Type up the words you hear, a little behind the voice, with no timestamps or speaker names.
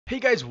Hey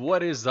guys,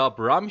 what is up?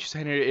 Ramesh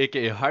Hussain here,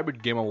 aka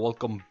Hybrid Gamer.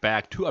 Welcome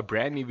back to a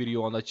brand new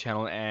video on the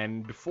channel.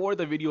 And before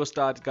the video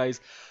starts,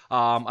 guys,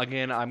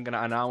 again I'm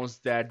gonna announce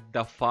that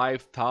the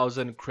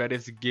 5,000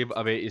 credits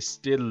giveaway is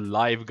still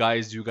live,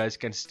 guys. You guys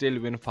can still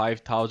win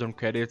 5,000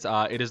 credits.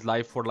 It is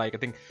live for like I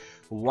think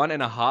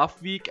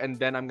 1.5 weeks, and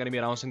then I'm gonna be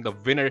announcing the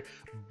winner.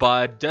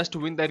 But just to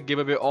win that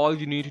giveaway, all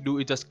you need to do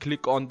is just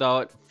click on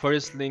the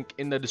first link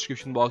in the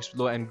description box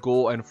below and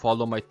go and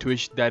follow my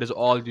Twitch. That is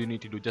all you need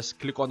to do. Just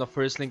click on the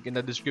first link in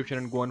the description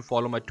and go and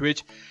follow my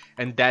Twitch,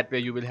 and that way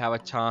you will have a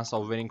chance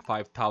of winning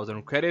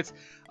 5,000 credits.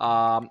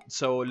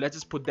 So let's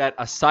just put that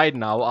aside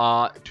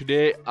now.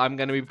 Today I'm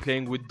gonna be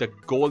playing with the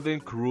golden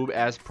KRUBE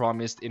as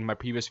promised in my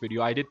previous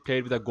video. I did play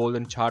it with a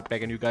golden chart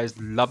pack and you guys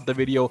loved the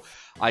video.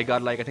 I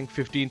got like I think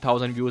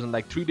 15,000 views in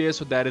like 3 days,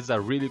 so that is a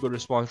really good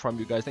response from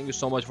you guys. Thank you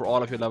so much for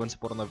all of your love and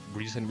support on the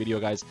recent video,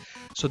 guys.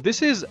 So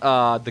this is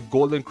the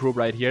golden KRUBE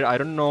right here. I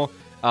don't know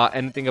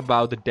anything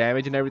about the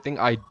damage and everything.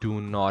 I do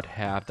not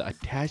have the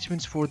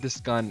attachments for this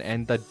gun,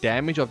 and the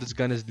damage of this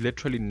gun is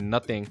literally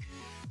nothing.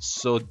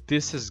 So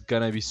this is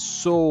gonna be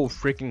so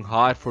freaking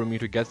hard for me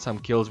to get some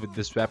kills with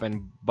this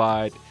weapon.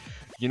 But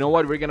you know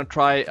what, we're gonna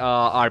try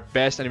our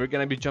best, and we're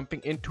gonna be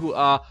jumping into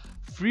a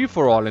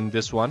free-for-all in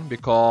this one,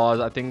 because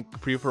I think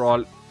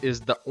free-for-all is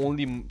the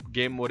only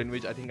game mode in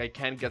which I think I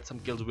can get some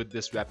kills with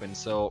this weapon.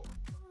 So,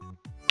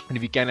 and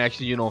we can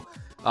actually, you know,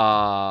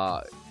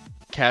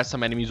 catch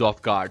some enemies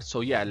off guard.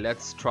 So yeah,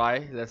 let's try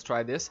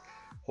this.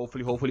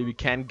 Hopefully we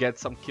can get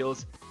some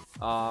kills.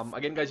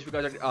 Again, guys, if you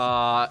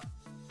guys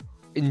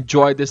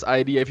enjoy this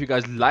idea, if you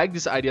guys like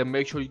this idea,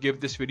 make sure you give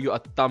this video a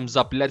thumbs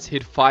up. Let's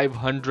hit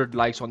 500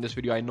 likes on this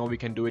video. I know we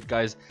can do it,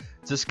 guys.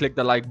 Just click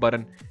the like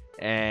button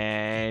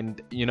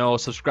and, you know,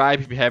 subscribe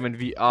if you haven't.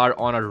 We are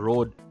on a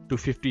road to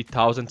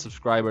 50,000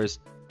 subscribers.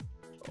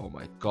 Oh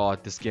my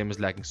god, this game is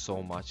lagging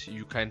so much.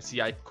 You can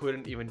see I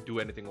couldn't even do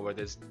anything over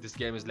this. This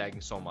game is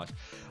lagging so much.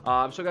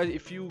 So guys,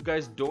 if you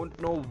guys don't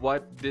know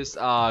what this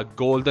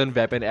golden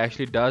weapon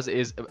actually does,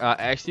 is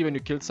actually when you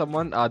kill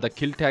someone, the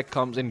kill tag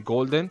comes in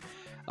golden.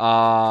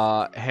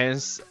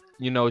 Hence,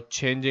 you know,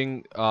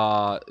 changing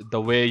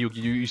the way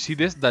you see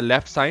this, the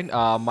left sign,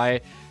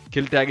 my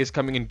kill tag is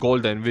coming in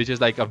golden, which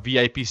is like a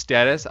VIP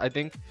status, I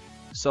think.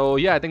 So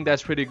yeah, I think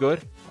that's pretty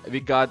good.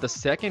 We got the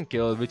second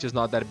kill, which is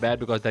not that bad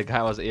because that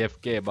guy was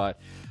AFK. But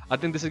I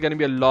think this is gonna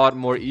be a lot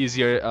more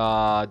easier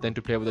than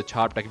to play with the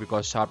sharp tech,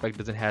 because sharp tech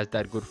doesn't have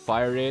that good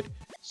fire rate,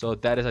 so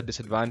that is a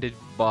disadvantage.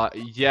 But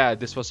yeah,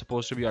 this was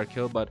supposed to be our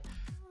kill, but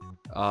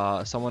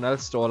someone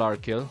else stole our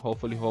kill.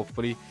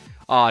 Hopefully.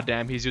 Ah,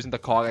 damn, he's using the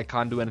cog. I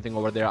can't do anything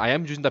over there. I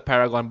am using the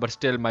paragon, but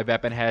still my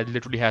weapon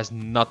literally has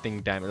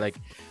nothing damage. Like,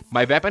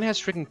 my weapon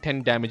has freaking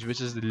 10 damage, which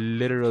is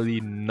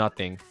literally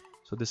nothing.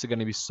 So this is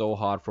gonna be so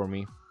hard for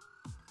me.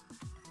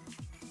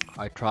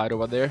 I tried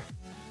over there,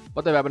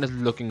 but the weapon is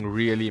looking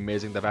really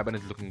amazing. The weapon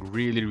is looking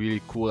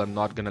really cool. I'm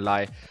not gonna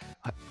lie.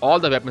 All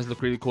the weapons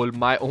look really cool.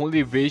 My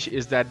only wish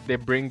is that they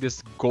bring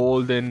this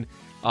golden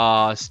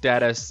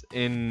status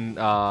in,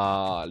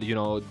 you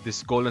know,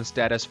 this golden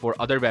status for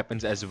other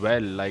weapons as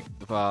well, like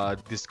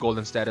this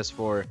golden status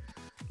for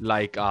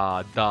like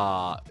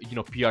the, you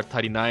know,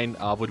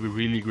 PR39 would be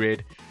really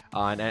great.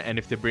 And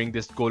if they bring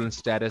this golden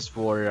status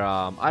for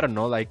I don't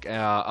know, like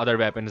other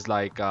weapons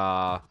like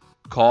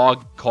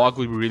cog would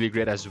be really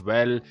great as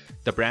well.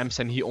 The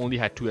Bramson, he only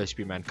had 2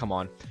 HP, man, come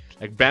on.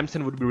 Like,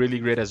 Bramson would be really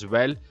great as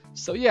well.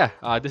 So yeah,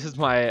 this is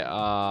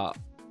my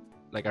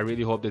like, I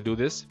really hope they do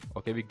this.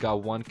 Okay, we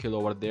got 1 kill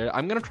over there.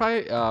 I'm gonna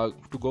try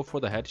to go for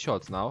the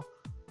headshots now.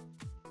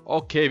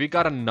 Okay, we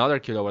got another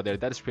kill over there.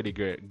 That is pretty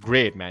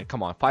great, man.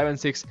 Come on, 5 and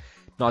 6,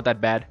 not that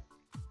bad.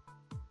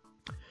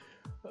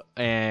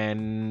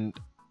 And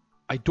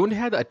I don't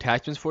have the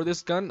attachments for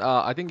this gun.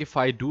 I think if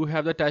I do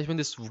have the attachment,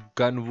 this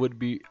gun would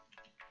be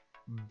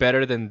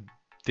better than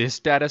this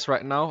status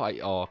right now.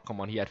 Oh, come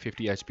on, he had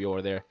 50 HP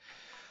over there.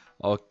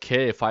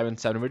 Okay, 5 and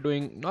 7. We're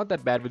doing not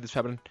that bad with this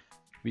weapon.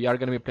 We are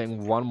gonna be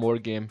playing one more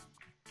game.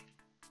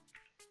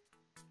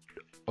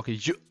 Okay,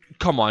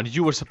 come on,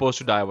 you were supposed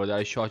to die over there.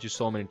 I shot you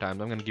so many times.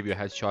 I'm gonna give you a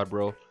headshot,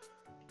 bro.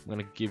 I'm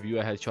gonna give you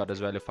a headshot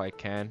as well if I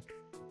can.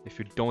 If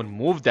you don't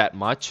move that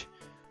much,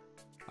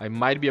 I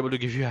might be able to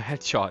give you a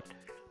headshot.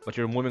 But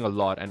you're moving a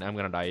lot and I'm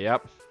gonna die.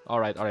 Yep.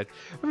 Alright.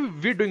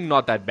 We're doing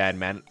not that bad,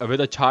 man. With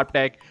the sharp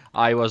tech,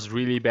 I was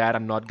really bad,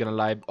 I'm not gonna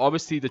lie.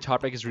 Obviously, the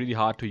sharp tech is really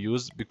hard to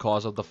use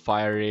because of the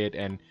fire rate,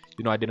 and,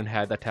 you know, I didn't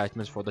have the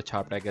attachments for the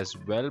sharp tech as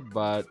well.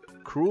 But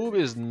KRUBE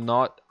is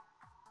not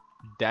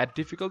that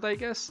difficult, I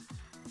guess.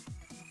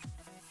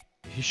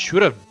 He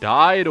should have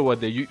died over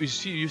there. You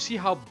see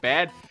how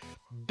bad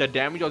the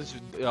damage of this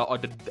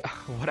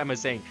what am I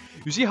saying?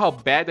 You see how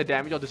bad the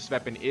damage of this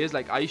weapon is?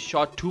 Like, I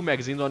shot 2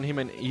 magazines on him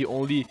and he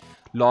only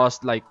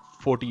lost like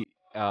 40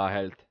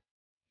 health.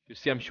 You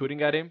see, I'm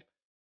shooting at him.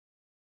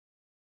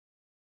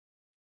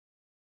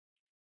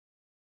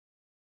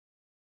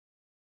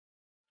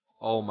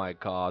 Oh my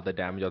god, the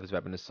damage of this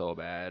weapon is so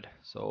bad,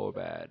 so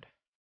bad.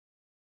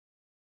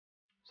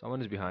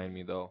 Someone is behind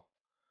me though.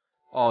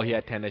 Oh, he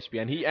had 10 HP,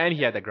 and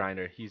he had the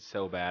grinder. He's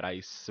so bad, I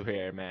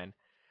swear, man.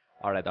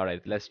 All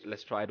right.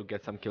 Let's try to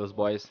get some kills,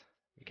 boys.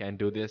 We can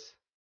do this.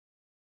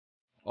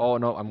 Oh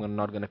no,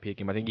 not gonna pick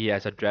him. I think he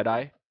has a dread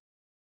eye.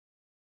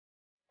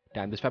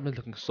 Damn, this weapon is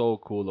looking so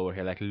cool over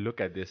here. Like, look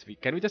at this.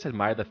 Can we just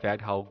admire the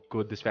fact how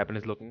good this weapon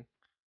is looking?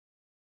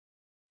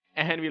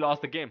 And we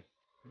lost the game.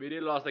 We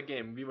did lost the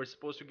game. We were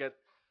supposed to get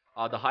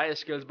the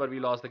highest kills, but we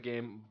lost the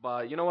game.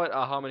 But you know what?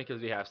 How many kills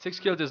do we have? 6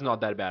 kills is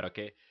not that bad,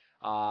 okay?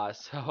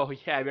 So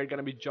yeah, we're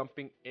gonna be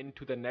jumping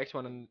into the next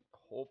one and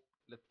hope.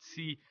 Let's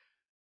see.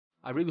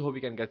 I really hope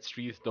we can get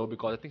streets though,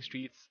 because I think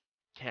streets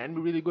can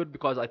be really good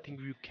because I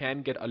think you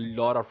can get a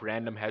lot of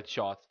random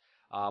headshots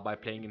by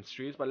playing in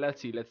streets. But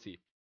let's see, let's see.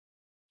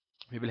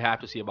 We will have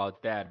to see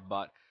about that.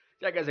 But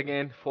yeah, guys,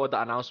 again for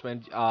the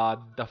announcement,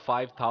 the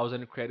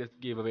 5,000 credits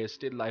giveaway is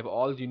still live.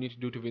 All you need to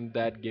do to win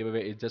that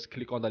giveaway is just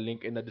click on the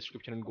link in the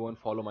description and go and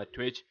follow my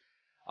Twitch.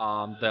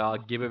 The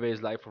giveaway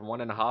is live for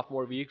 1.5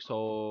 more weeks,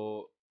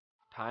 so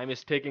time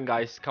is ticking,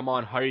 guys. Come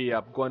on, hurry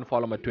up, go and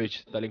follow my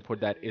Twitch. The link for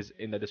that is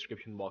in the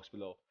description box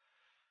below.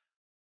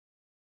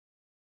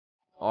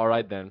 All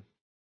right then.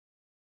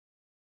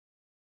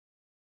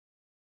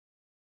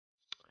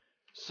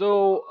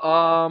 So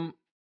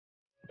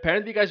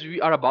apparently, guys, we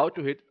are about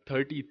to hit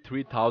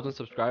 33,000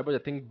 subscribers. I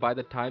think by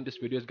the time this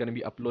video is gonna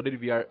be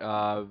uploaded,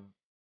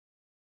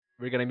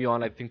 we're gonna be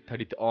on, I think,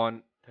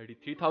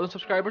 33,000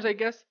 subscribers, I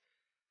guess.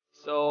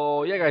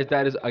 So yeah, guys,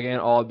 that is again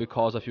all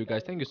because of you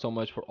guys. Thank you so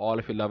much for all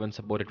of your love and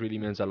support. It really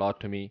means a lot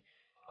to me.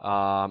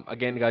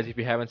 Again, guys, if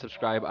you haven't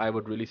subscribed, I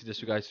would really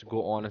suggest you guys to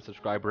go on and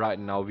subscribe right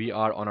now. We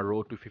are on a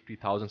road to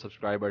 50,000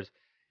 subscribers,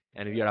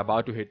 and we are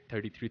about to hit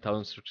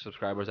 33,000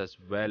 subscribers as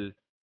well.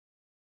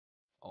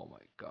 Oh my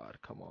God,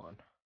 come on.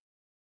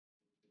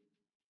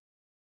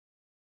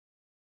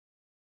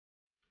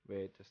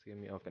 Wait, just give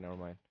me. Okay, never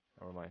mind.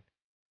 Never mind.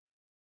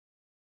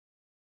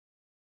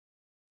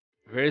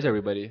 Where is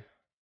everybody?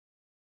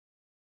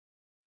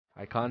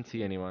 I can't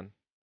see anyone.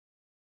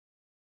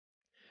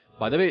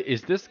 By the way,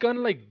 is this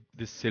gun like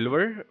the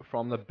silver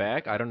from the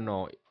back? I don't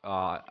know.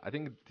 I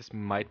think this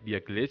might be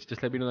a glitch.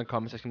 Just let me know in the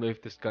comment section below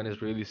if this gun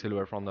is really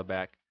silver from the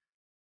back.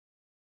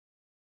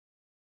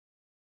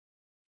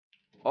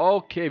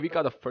 Okay, we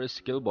got the first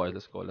skill, boys.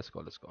 Let's go, let's go,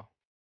 let's go.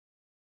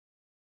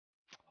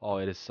 Oh,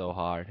 it is so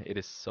hard. It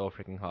is so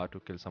freaking hard to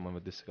kill someone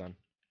with this gun.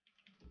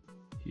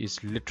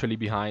 He's literally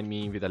behind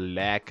me with a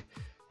LAC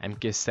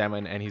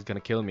MK7 and he's gonna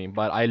kill me.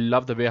 But I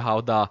love the way how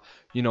the,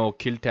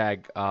 kill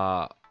tag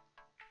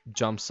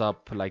jumps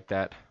up like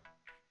that.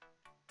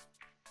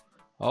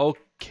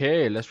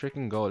 Okay, let's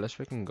freaking go. Let's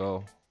freaking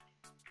go.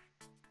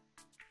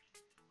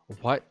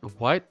 What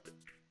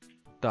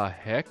the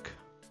heck?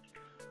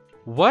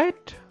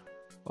 What?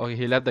 Okay,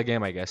 he left the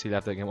game, I guess. He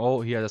left the game.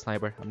 Oh, he has a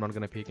sniper. I'm not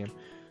gonna peek him.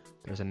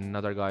 There's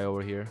another guy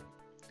over here.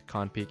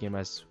 Can't peek him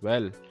as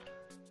well.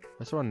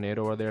 Let's throw a nade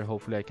over there.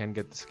 Hopefully I can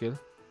get the skill.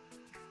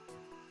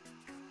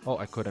 Oh,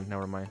 I couldn't.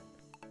 Never mind.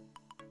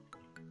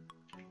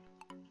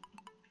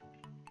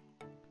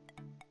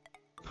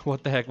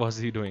 What the heck was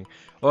he doing?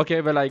 Okay,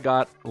 well, I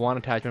got one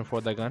attachment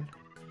for the gun.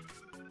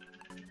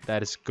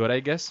 That is good, I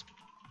guess.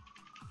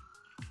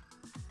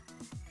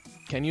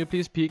 Can you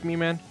please peek me,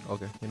 man?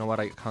 Okay, you know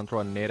what? I can't throw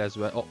a nade as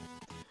well. Oh,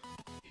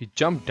 he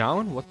jumped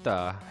down? What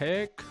the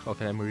heck?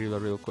 Okay, let me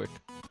reload real quick.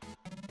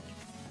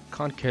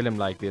 Can't kill him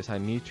like this. I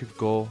need to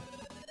go.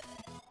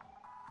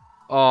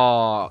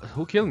 Oh,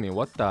 who killed me?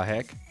 What the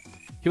heck?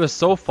 He was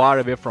so far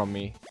away from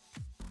me.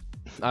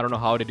 I don't know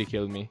how did he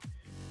kill me.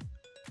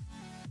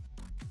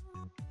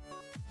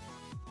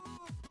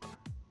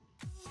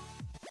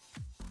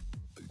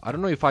 I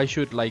don't know if I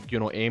should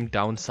aim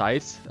down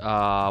sights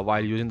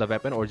while using the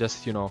weapon or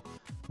just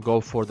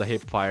go for the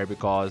hip fire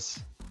because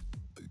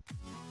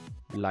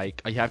I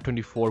have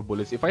 24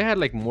 bullets. If I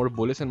had more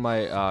bullets in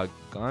my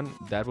gun,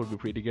 that would be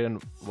pretty good.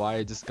 And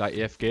why this guy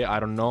AFK,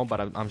 I don't know,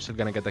 but I'm still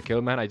gonna get the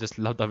kill, man. I just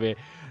love the way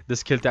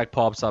this kill tag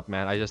pops up,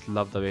 man. I just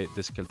love the way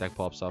this kill tag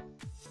pops up.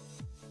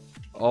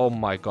 Oh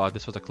my God,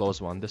 this was a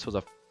close one. This was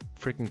a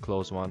freaking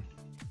close one.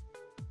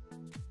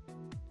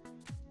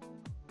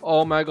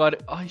 Oh my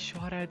God, I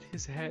shot at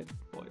his head,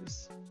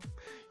 boys.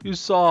 You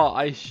saw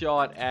I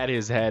shot at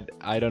his head.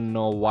 I don't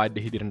know why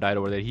he didn't die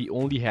over there. He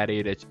only had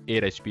 8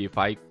 HP. If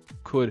I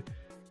could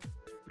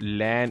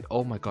land.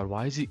 Oh my God,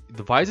 why is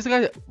this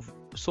guy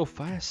so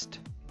fast?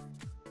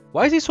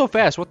 Why is he so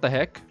fast? What the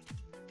heck?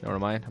 Never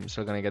mind. I'm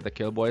still gonna get the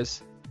kill,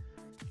 boys.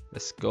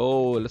 Let's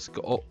go. Let's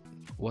go. Oh,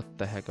 what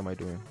the heck am I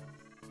doing?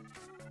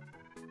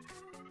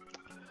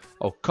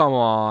 Oh, come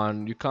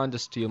on. You can't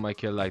just steal my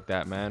kill like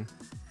that, man.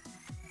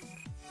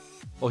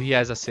 Oh, he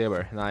has a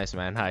saber. Nice,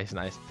 man. Nice,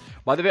 nice.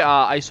 By the way,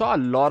 I saw a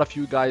lot of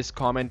you guys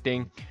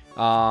commenting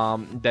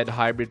that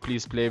hybrid,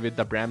 please play with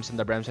the Bramson.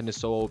 The Bramson is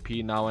so OP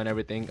now and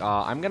everything.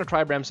 I'm gonna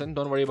try Bramson.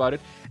 Don't worry about it.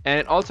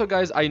 And also,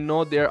 guys, I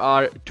know there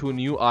are 2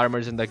 new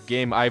armors in the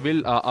game. I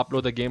will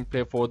upload the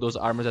gameplay for those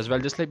armors as well.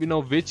 Just let me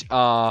know which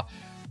armor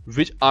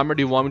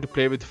do you want me to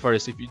play with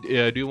first. If you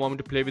do you want me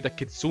to play with the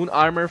Kitsune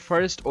armor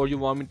first, or you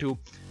want me to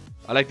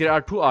there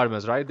are 2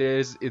 armors, right? There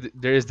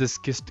is this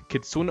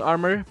Kitsune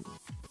armor,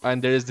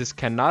 and there is this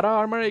Kanata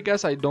armor, I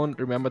guess. I don't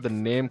remember the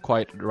name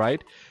quite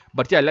right,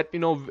 But yeah, let me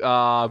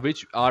know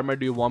which armor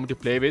do you want me to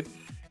play with.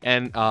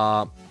 And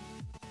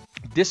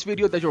this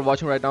video that you're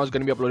watching right now is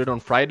going to be uploaded on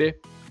Friday.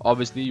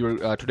 Obviously,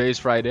 today is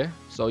Friday,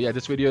 so yeah,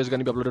 this video is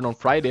going to be uploaded on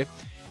Friday,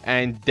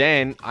 and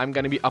then I'm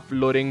going to be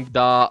uploading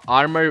the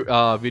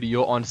armor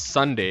video on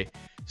Sunday.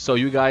 So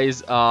you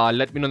guys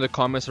let me know in the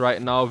comments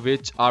right now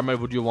which armor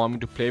would you want me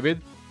to play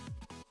with.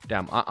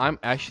 Damn, I'm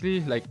actually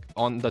like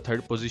on the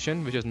 3rd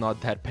position, which is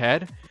not that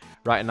bad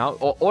right now,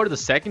 or the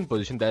 2nd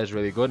position. That is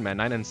really good, man.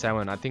 9 and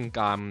 7. I think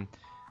I'm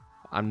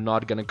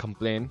not gonna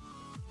complain.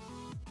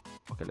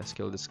 Okay, let's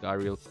kill this guy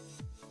real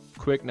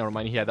quick. Never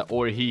mind, he had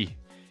the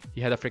he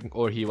had a freaking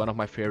Orhi, one of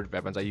my favorite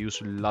weapons. I used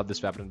to love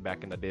this weapon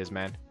back in the days,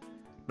 man.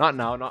 Not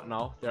now, not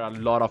now. There are a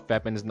lot of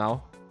weapons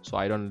now, so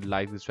I don't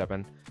like this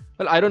weapon.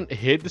 Well, I don't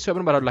hate this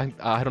weapon, but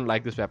I don't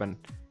like this weapon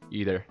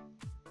either.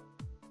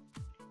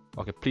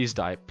 Okay, please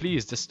die.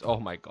 Please, just... Oh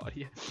my god.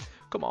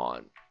 Come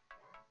on.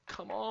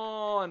 Come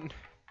on.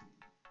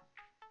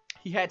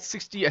 He had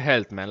 60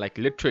 health, man. Like,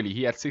 literally,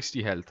 he had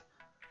 60 health.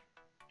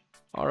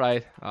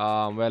 Alright.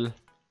 Well,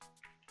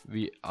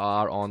 we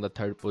are on the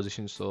 3rd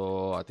position,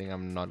 so I think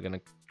I'm not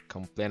gonna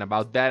complain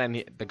about that.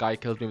 And the guy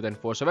kills me with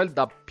enforcer. Well,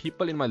 the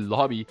people in my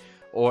lobby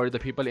or the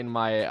people in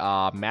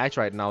my match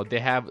right now,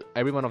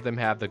 every one of them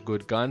have the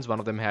good guns. One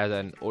of them has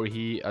an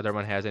Orhi, other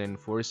one has an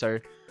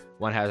enforcer,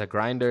 one has a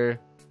grinder.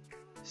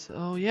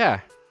 So yeah,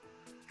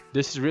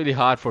 this is really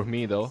hard for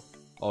me though.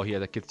 Oh, he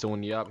has a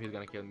Kitsune. Yup, he's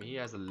gonna kill me. He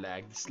has a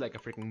lag. This is like a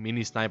freaking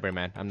mini sniper,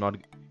 man. I'm not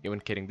even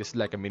kidding. This is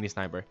like a mini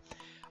sniper.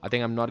 I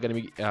think I'm not gonna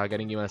be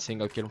getting even a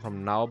single kill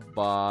from now,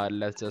 but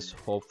let's just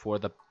hope for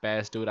the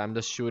best, dude. I'm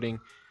just shooting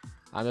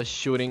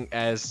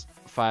as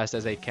fast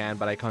as I can,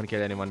 but I can't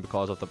kill anyone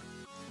because of the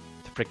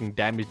freaking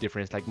damage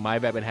difference. Like, my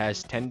weapon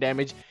has 10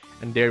 damage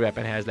and their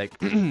weapon has like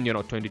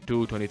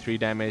 22, 23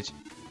 damage.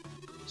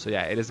 So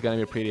yeah, it is gonna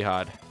be pretty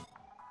hard.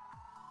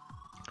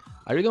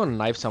 I really want to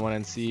knife someone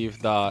and see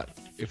if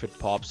it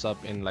pops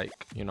up in,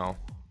 like,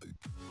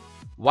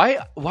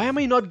 why am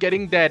I not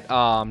getting that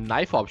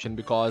knife option?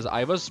 Because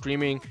I was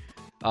streaming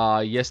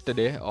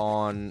yesterday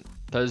on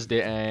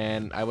Thursday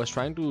and I was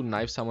trying to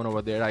knife someone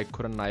over there. I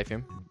couldn't knife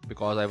him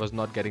because I was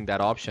not getting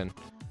that option.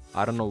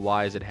 I don't know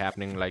why is it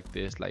happening like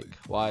this. Like,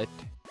 what?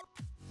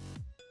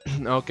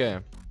 Okay.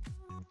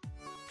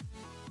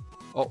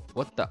 Oh,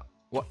 what the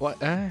what what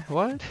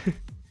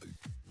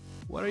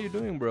what are you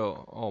doing,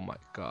 bro? Oh my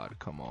god,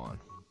 come on.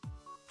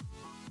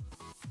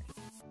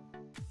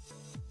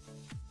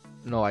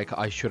 No,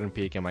 I shouldn't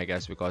pick him, I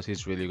guess, because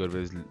he's really good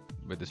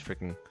with this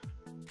freaking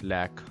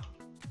lag.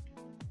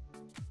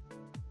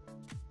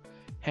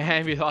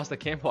 And we lost the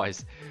game,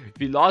 boys.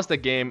 We lost the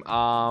game.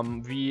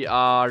 We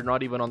are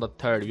not even on the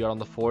 3rd. We are on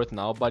the 4th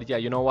now. But yeah,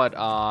 you know what?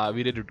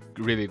 We did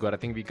really good. I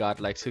think we got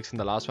like 6 in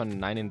the last one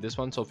and 9 in this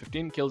one. So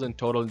 15 kills in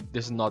total.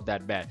 This is not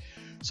that bad.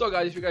 So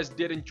guys, if you guys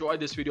did enjoy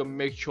this video,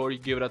 make sure you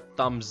give it a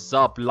thumbs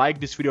up. Like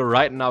this video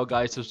right now,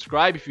 guys.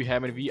 Subscribe if you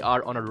haven't. We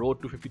are on a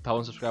road to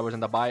 50,000 subscribers,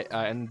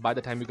 and by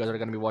the time you guys are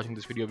gonna be watching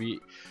this video, we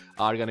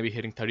are gonna be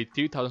hitting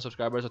 33,000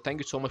 subscribers. So thank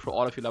you so much for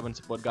all of your love and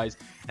support, guys.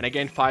 And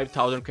again,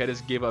 5,000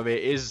 credits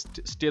giveaway is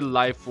still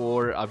live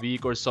for a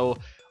week or so.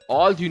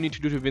 All you need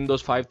to do to win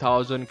those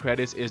 5,000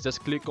 credits is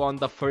just click on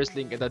the first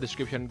link in the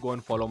description, go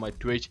and follow my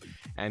Twitch,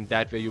 and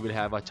that way you will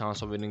have a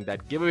chance of winning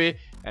that giveaway.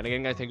 And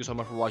again, guys, thank you so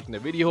much for watching the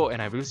video,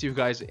 and I will see you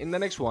guys in the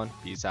next one.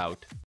 Peace out.